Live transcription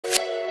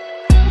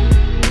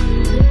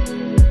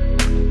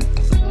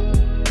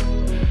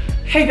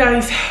Hey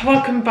guys,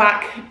 welcome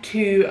back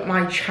to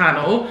my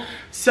channel.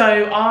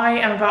 So I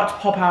am about to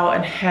pop out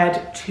and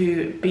head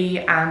to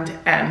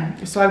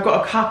B&M. So I've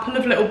got a couple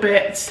of little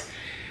bits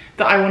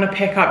that I want to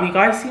pick up. You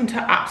guys seem to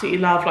absolutely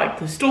love like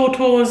the store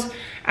tours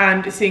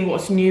and seeing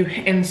what's new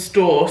in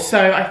store.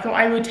 So I thought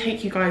I would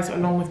take you guys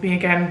along with me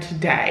again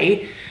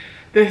today.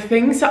 The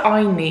things that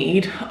I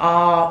need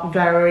are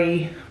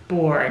very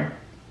boring.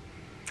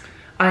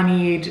 I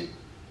need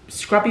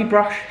scrubby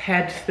brush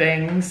head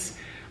things.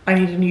 I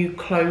need a new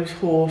clothes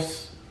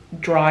horse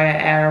dryer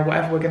air, or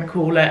whatever we're gonna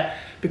call it,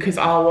 because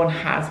our one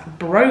has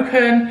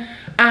broken,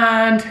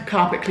 and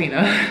carpet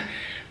cleaner.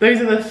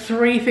 Those are the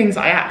three things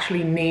I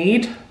actually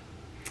need.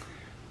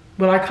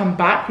 Will I come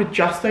back with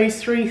just those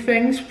three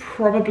things?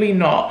 Probably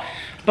not,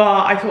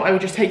 but I thought I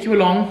would just take you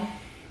along.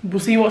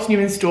 We'll see what's new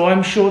in store.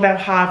 I'm sure they'll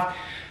have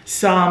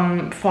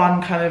some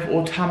fun kind of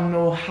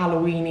autumnal,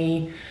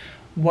 Halloween-y,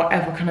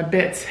 whatever kind of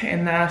bits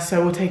in there,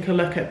 so we'll take a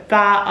look at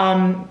that.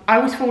 I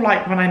always feel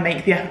like when I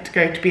make the effort to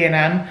go to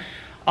B&M,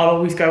 I'll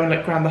always go and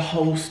look around the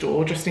whole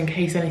store just in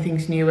case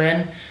anything's new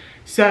in.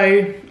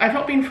 So I've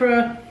not been for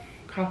a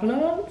couple of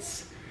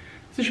months,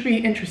 so it should be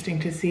interesting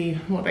to see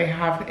what they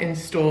have in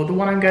store. The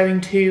one I'm going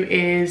to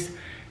is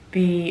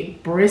the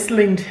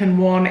Brislington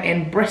one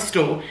in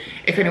Bristol,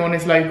 if anyone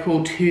is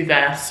local to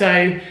there.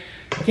 So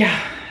yeah,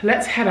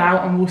 let's head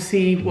out and we'll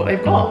see what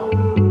they've got.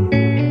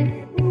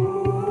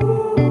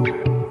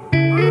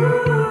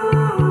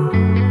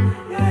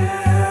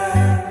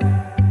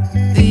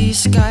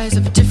 Skies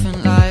of a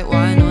different light,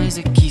 white noise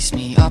that keeps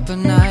me up at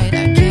night.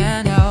 I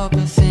can't help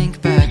but think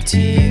back to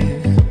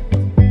you.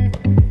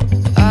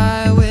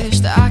 I wish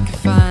that I could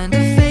find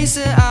a face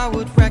that I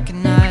would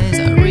recognize.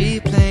 I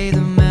replay the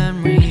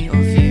memory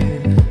of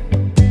you.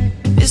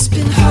 It's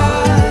been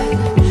hard,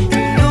 you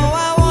know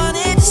I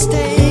wanted to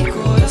stay,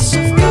 caught us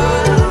off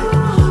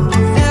guard,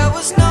 but there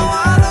was no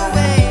other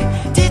way.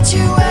 Did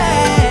you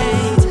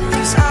wait?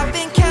 'Cause I've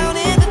been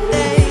counting the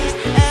days,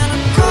 and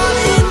I'm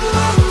calling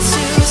up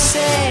to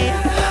say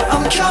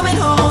I'm coming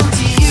home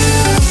to you.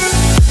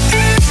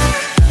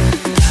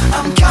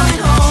 I'm coming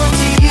home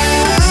to you.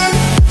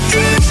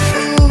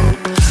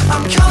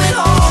 I'm coming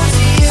home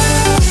to you.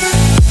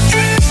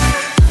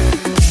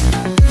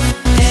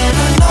 And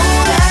I know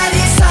that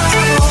it's time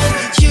home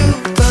with you,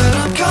 but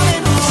I'm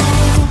coming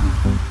home.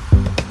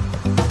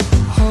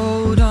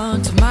 Hold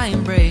on to my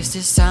embrace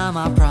this time,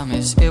 I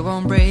promise it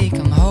won't break.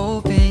 I'm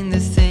hoping that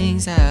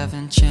things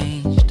haven't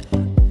changed.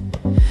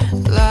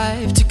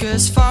 Life took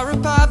us far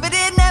apart, but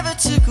it never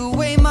took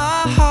away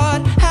my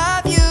heart.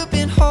 Have you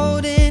been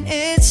holding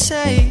it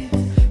safe?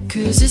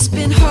 'Cause it's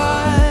been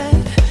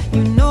hard,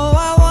 you know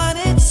I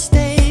wanted to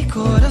stay,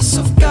 caught us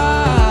off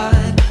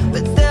guard,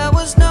 but there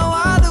was no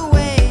other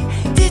way.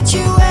 Did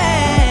you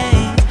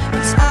wait?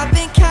 'Cause I've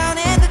been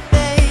counting the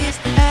days,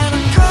 and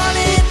I'm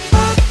calling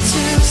up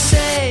to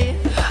say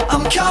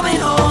I'm coming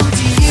home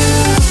to you.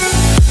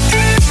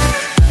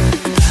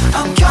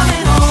 I'm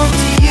coming home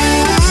to you.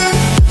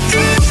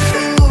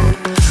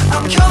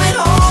 I'm coming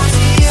home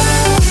to you.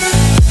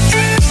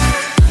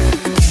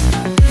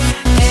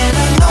 And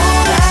I know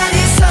that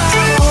it's time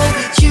home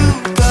with you,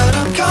 but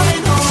I'm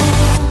coming home.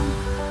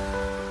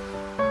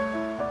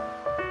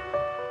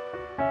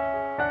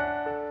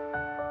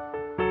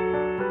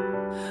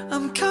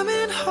 I'm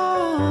coming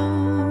home.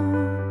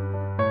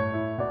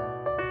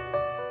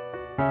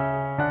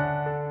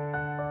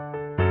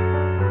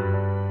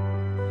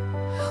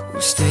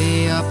 We'll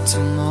stay up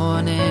till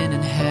morning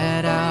and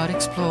head out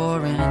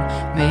exploring,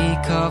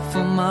 make up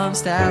for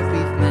months that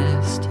we've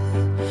missed.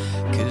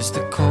 'Cause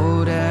the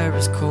cold air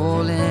is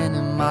calling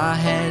and my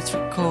head's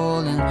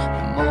recalling the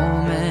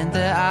moment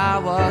that I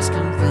was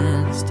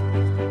convinced.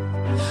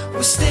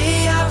 We'll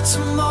stay up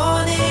till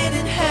morning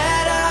and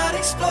head out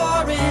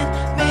exploring,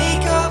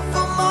 make up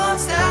for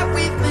months that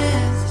we've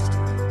missed.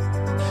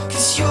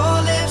 'Cause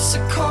your lips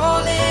are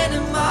calling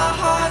and my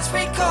heart's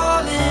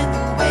recalling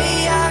the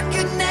way I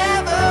could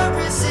never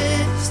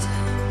resist.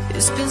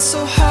 It's been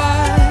so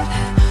hard,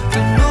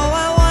 but no,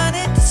 I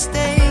wanted to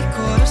stay,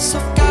 caught us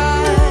off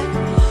guard,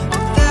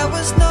 but there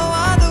was no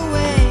other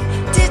way.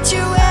 Did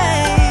you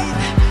wait?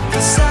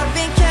 'Cause I've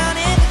been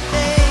counting the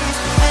days,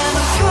 and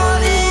I'm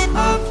calling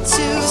up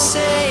to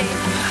say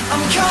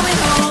I'm coming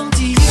home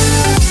to you.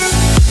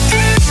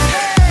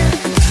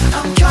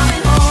 I'm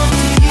coming home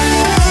to you.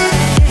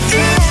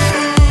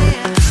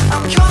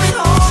 I'm coming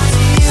home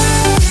to you.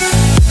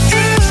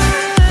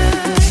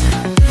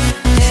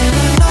 And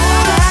I know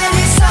that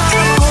it's time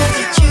home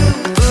with you,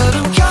 but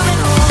I'm coming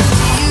home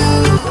to you.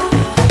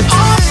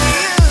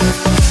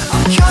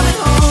 I'm coming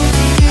home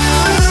to you.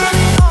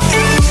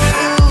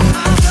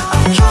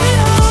 I'm coming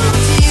home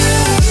to you.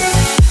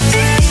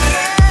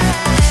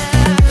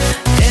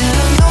 And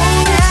I know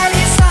that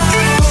it's time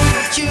home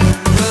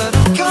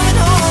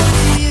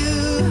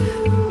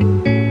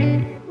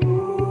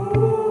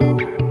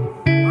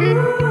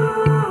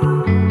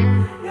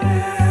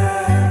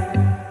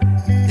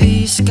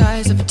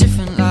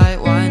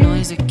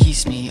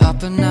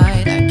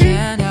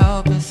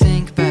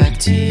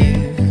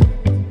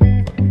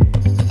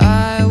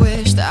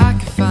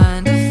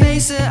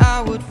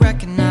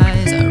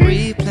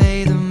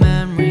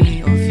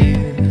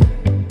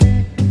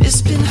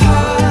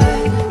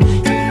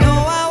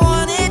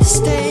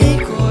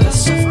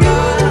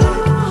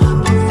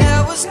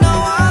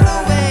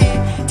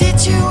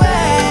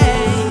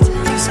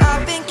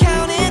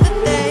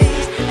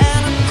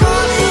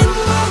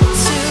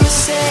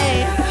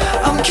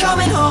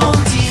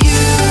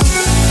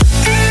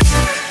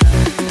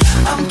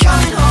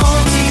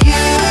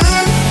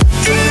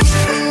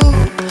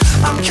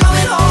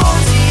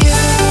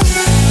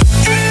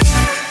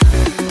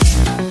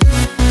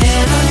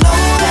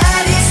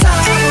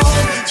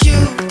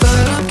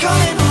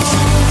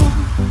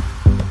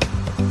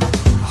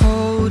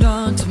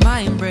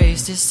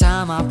this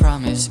time I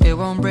promise it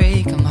won't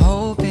break. I'm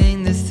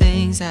hoping that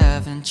things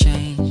haven't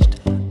changed.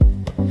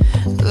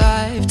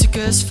 Life took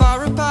us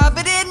far apart,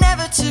 but it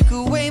never took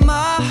away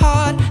my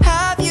heart.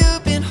 Have you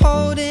been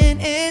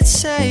holding it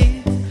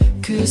safe?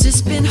 'Cause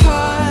it's been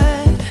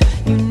hard.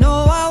 You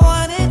know I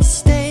wanted to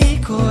stay,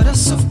 caught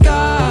us off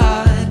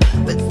guard,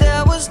 but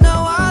there was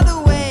no other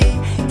way.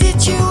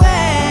 Did you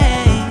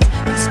wait?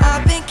 'Cause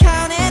I've been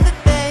counting the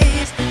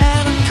days,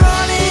 and I'm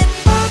calling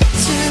up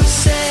to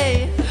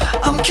say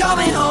I'm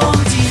coming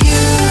home to you.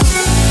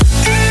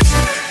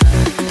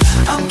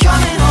 I'm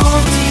coming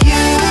home to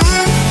you.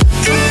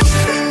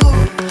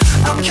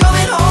 I'm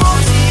coming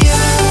home to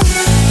you.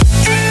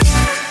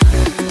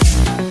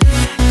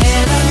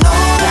 And I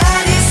know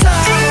that it's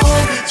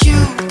hard with you,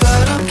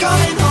 but I'm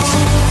coming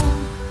home.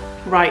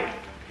 Right,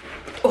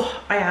 oh,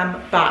 I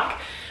am back.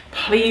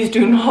 Please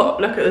do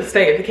not look at the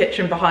state of the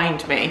kitchen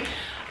behind me.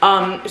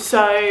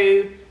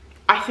 So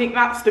I think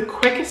that's the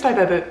quickest I've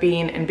ever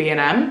been in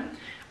B&M.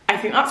 I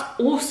think that's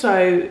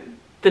also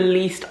the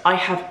least I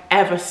have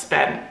ever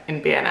spent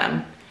in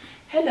B&M.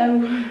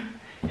 Hello,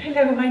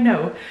 hello, I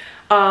know.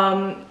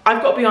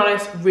 I've got to be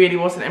honest, really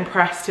wasn't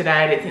impressed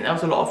today. I didn't think there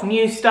was a lot of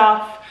new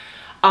stuff.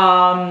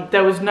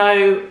 There was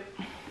no,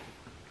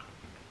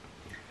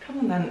 come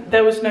on then,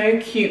 there was no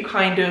cute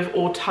kind of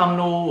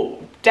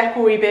autumnal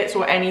decor-y bits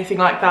or anything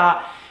like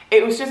that.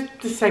 It was just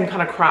the same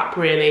kind of crap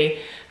really.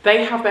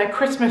 They have their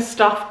Christmas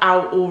stuff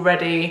out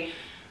already,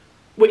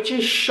 which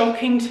is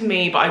shocking to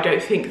me, but I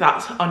don't think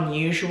that's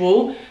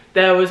unusual.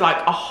 There was like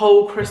a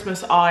whole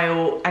Christmas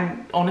aisle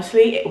and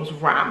honestly, it was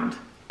rammed.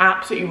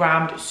 Absolutely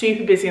rammed,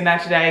 super busy in there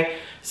today.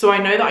 So I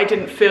know that I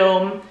didn't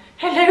film,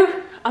 hello,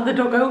 other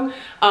doggo.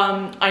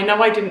 I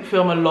know I didn't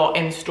film a lot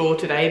in store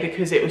today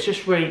because it was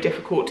just really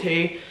difficult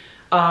to.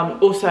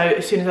 Also,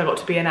 as soon as I got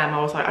to B&M,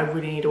 I was like, I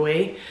really need a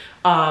wee.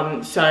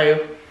 So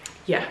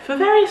yeah, for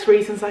various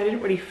reasons, I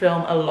didn't really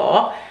film a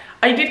lot.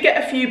 I did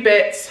get a few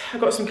bits. I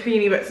got some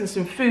cleany bits and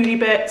some foodie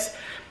bits,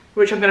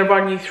 which I'm gonna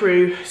run you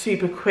through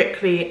super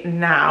quickly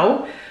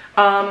now.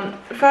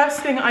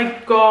 First thing I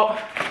got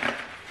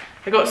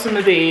some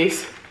of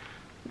these,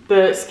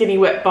 the skinny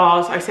wet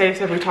bars. I say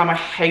this every time, I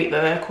hate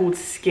that they're called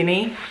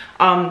skinny,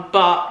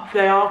 but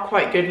they are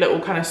quite good little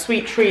kind of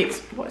sweet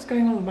treats. What is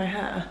going on with my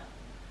hair?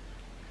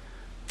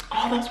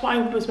 Oh, that's what I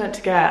was meant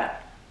to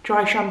get,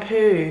 dry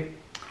shampoo.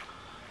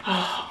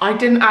 Oh, I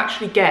didn't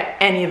actually get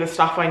any of the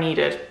stuff I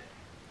needed.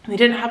 They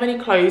didn't have any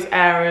clothes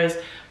airers,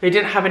 they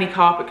didn't have any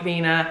carpet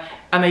cleaner,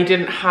 and they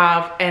didn't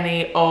have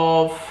any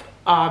of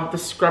the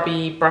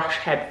scrubby brush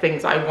head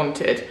things I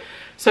wanted.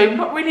 So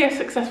not really a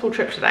successful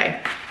trip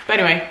today. But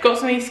anyway, got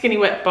some of these skinny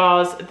wet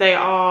bars. They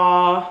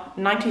are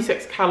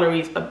 96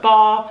 calories a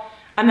bar,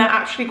 and they're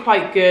actually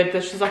quite good.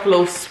 There's just like a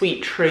little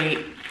sweet treat,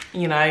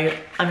 you know,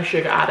 I'm a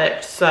sugar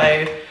addict.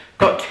 So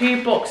got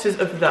 2 boxes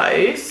of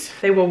those.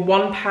 They were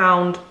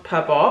 £1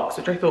 per box,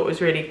 which I thought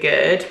was really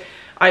good.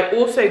 I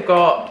also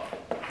got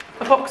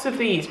a box of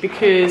these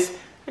because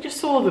I just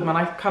saw them and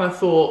I kind of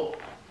thought,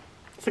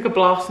 it's like a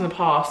blast in the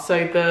past.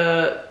 So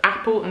the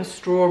apple and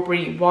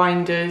strawberry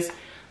winders,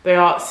 they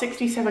are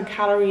 67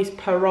 calories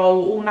per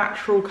roll, all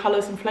natural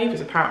colours and flavours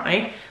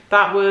apparently.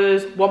 That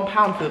was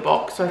 £1 for the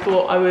box, so I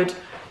thought I would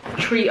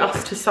treat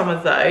us to some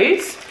of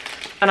those.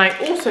 And I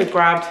also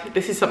grabbed,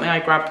 this is something I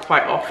grab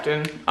quite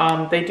often,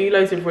 they do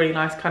loads of really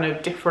nice kind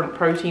of different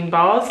protein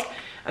bars,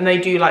 and they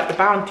do like the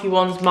Bounty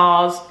ones,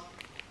 Mars.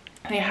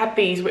 They had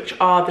these, which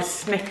are the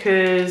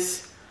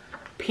Snickers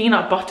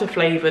peanut butter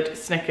flavoured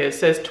Snickers.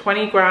 So there's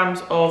 20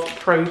 grams of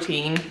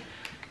protein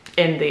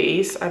in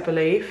these, I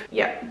believe.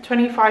 Yeah,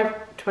 20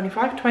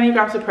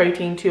 grams of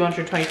protein,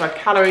 225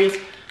 calories.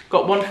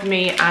 Got one for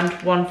me and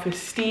one for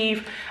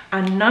Steve,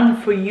 and none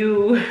for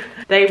you.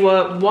 They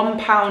were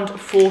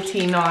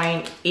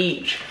 £1.49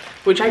 each,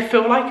 which I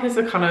feel like is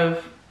a kind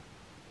of,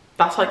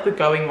 that's like the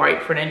going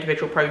rate for an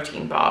individual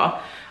protein bar.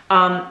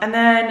 And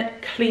then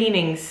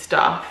cleaning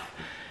stuff.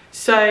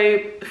 So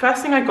the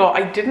first thing I got,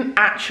 I didn't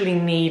actually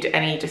need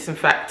any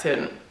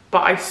disinfectant,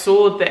 but I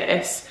saw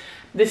this.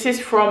 This is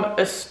from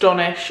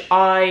Astonish.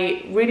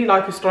 I really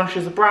like Astonish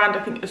as a brand. I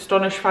think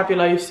Astonish,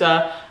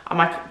 Fabulosa are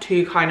my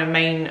 2 kind of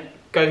main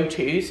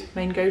go-tos.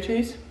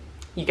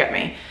 You get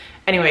me.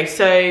 Anyway,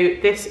 so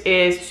this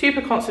is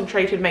super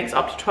concentrated, makes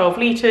up to 12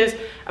 litres.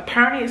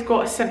 Apparently it's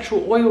got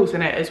essential oils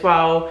in it as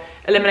well.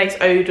 Eliminates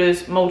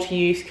odours,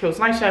 multi-use, kills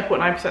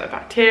 99.9% of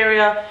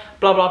bacteria,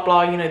 blah, blah,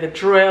 blah, you know the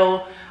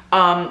drill.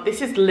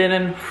 This is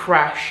linen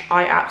fresh.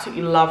 I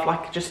absolutely love,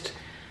 like, just,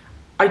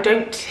 I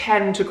don't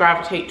tend to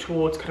gravitate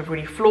towards kind of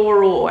really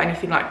floral or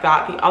anything like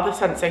that. The other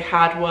scents they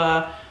had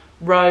were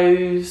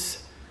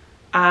rose,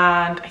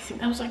 and I think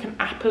there was like an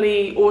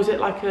apple-y, or was it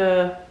like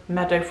a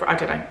meadow, I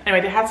don't know.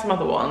 Anyway, they had some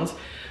other ones.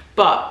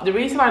 But the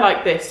reason I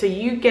like this, so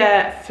you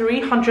get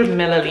 300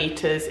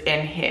 millilitres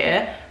in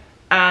here,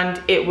 and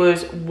it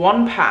was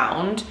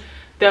 £1.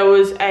 There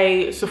was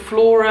a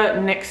Sephora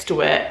next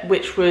to it,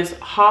 which was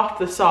half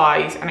the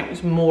size, and it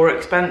was more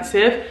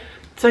expensive.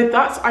 So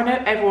that's, I know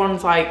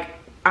everyone's like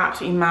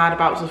absolutely mad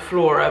about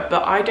Sephora,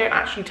 but I don't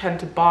actually tend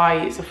to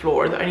buy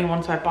Sephora. The only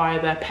ones I buy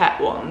are their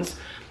pet ones.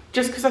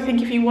 Just because I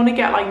think if you want to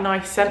get like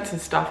nice scents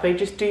and stuff, they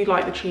just do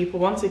like the cheaper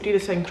ones. They do the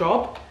same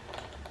job.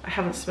 I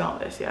haven't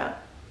smelled this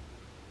yet.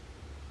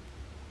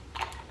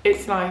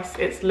 It's nice,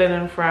 it's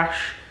linen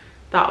fresh.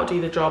 That'll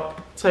do the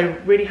job. So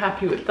really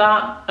happy with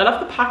that. I love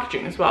the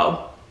packaging as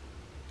well.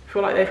 I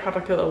feel like they've had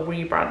like a little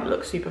rebrand that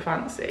looks super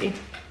fancy.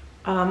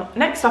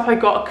 Next up, I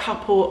got a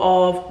couple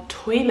of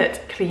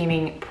toilet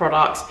cleaning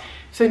products.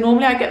 So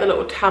normally I get the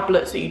little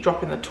tablets that you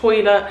drop in the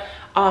toilet.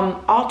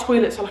 Our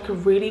toilets are like a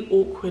really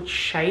awkward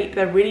shape.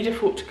 They're really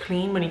difficult to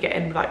clean when you get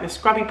in with like the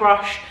scrubby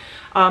brush.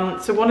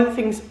 So one of the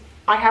things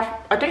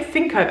I don't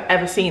think I've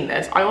ever seen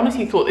this. I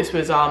honestly thought this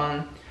was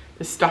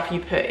the stuff you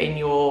put in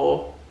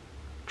your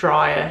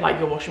dryer, like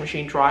your washing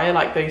machine dryer,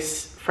 like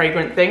those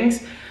fragrant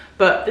things.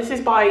 But this is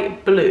by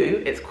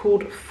Blue. It's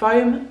called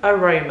Foam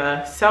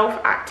Aroma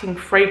Self-Acting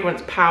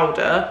Fragrance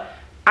Powder,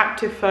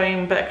 Active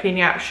Foam, Better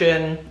Cleaning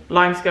Action,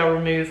 Lime Scale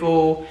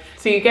Removal.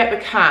 So you get the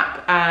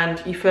cap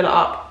and you fill it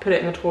up, put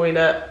it in the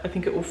toilet. I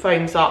think it all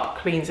foams up,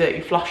 cleans it,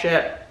 you flush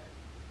it.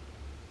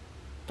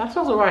 That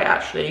smells alright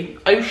actually.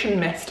 Ocean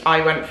Mist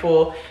I went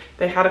for.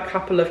 They had a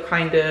couple of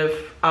kind of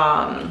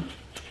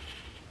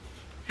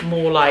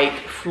more like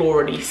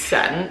florally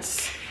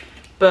scents,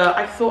 but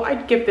I thought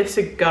I'd give this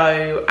a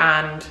go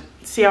and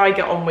see how I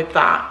get on with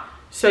that.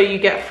 So you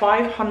get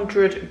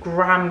 500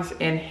 grams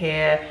in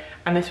here,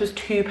 and this was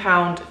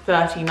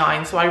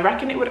 £2.39. So I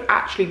reckon it would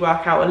actually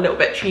work out a little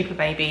bit cheaper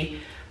maybe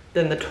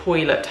than the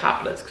toilet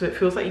tablets, because it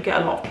feels like you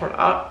get a lot of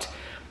product.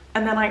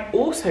 And then I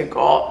also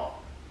got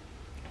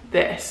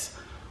this.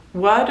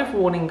 Word of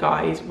warning,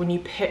 guys, when you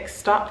pick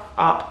stuff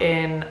up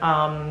in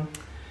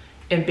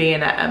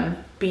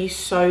B&M, be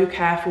so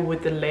careful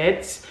with the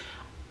lids,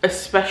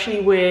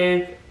 especially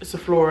with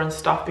Sephora and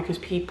stuff, because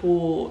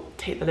people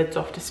take the lids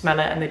off to smell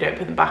it and they don't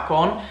put them back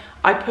on.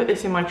 I put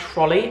this in my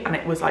trolley and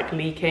it was like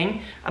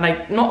leaking, and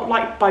I, not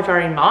like by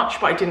very much,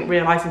 but I didn't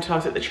realize until I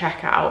was at the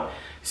checkout.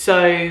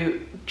 So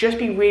just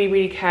be really,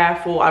 really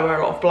careful. I wear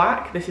a lot of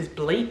black. This is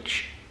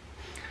bleach.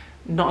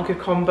 Not a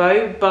good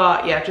combo,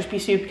 but yeah, just be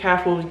super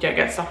careful. You don't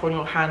get stuff on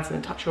your hands and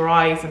then touch your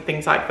eyes and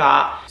things like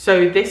that.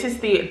 So this is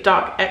the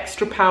Duck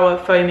Extra Power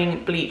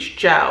Foaming Bleach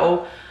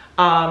Gel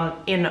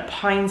in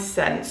Pine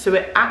Scent. So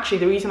it actually,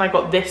 the reason I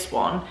got this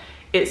one,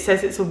 it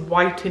says it's a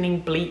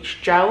whitening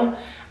bleach gel,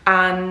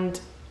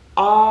 and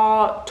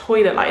our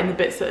toilet, like in the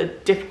bits that are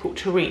difficult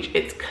to reach,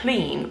 it's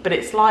clean, but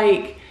it's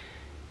like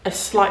a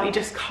slightly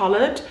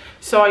discolored.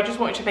 So I just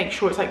wanted to make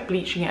sure it's like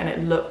bleaching it and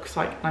it looks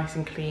like nice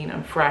and clean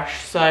and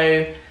fresh.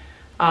 So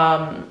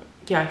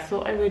yeah, I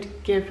thought I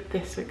would give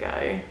this a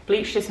go.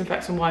 Bleach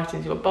disinfects and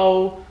whitens your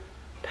bowl.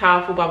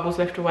 Powerful bubbles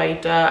lift away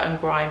dirt and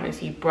grime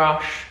as you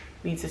brush.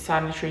 Leaves a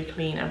sanitary,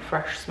 clean and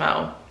fresh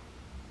smell.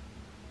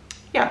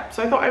 Yeah,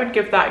 so I thought I would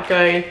give that a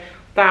go.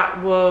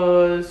 That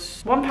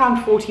was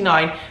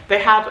 £1.49. They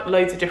had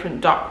loads of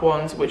different duck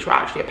ones, which were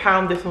actually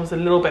 £1. This one was a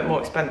little bit more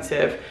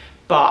expensive,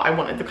 but I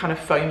wanted the kind of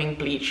foaming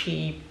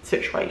bleachy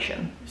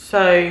situation.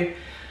 So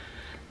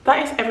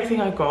that is everything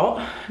I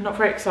got. Not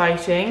very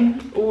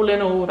exciting. All in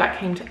all, that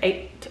came to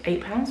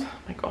 £8. Oh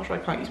my gosh, I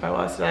can't use my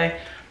words today.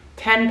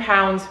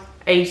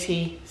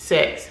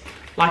 £10.86.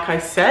 Like I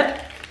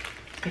said,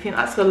 I think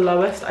that's the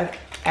lowest I've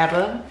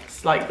ever,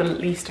 it's like the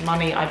least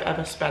money I've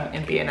ever spent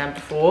in B&M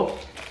before.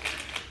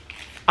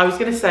 I was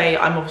gonna say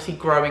I'm obviously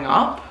growing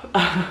up,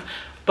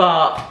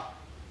 but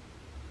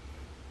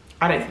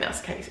I don't think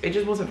that's the case. It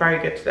just wasn't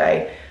very good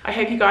today. I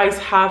hope you guys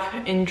have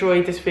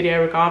enjoyed this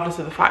video, regardless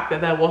of the fact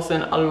that there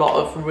wasn't a lot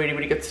of really,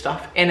 really good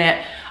stuff in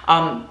it.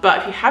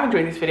 But if you have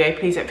enjoyed this video,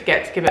 please don't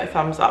forget to give it a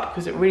thumbs up,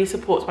 because it really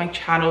supports my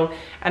channel.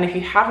 And if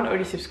you haven't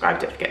already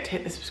subscribed, don't forget to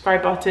hit the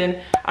subscribe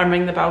button and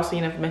ring the bell so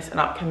you never miss an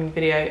upcoming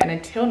video. And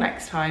until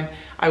next time,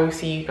 I will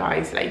see you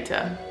guys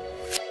later.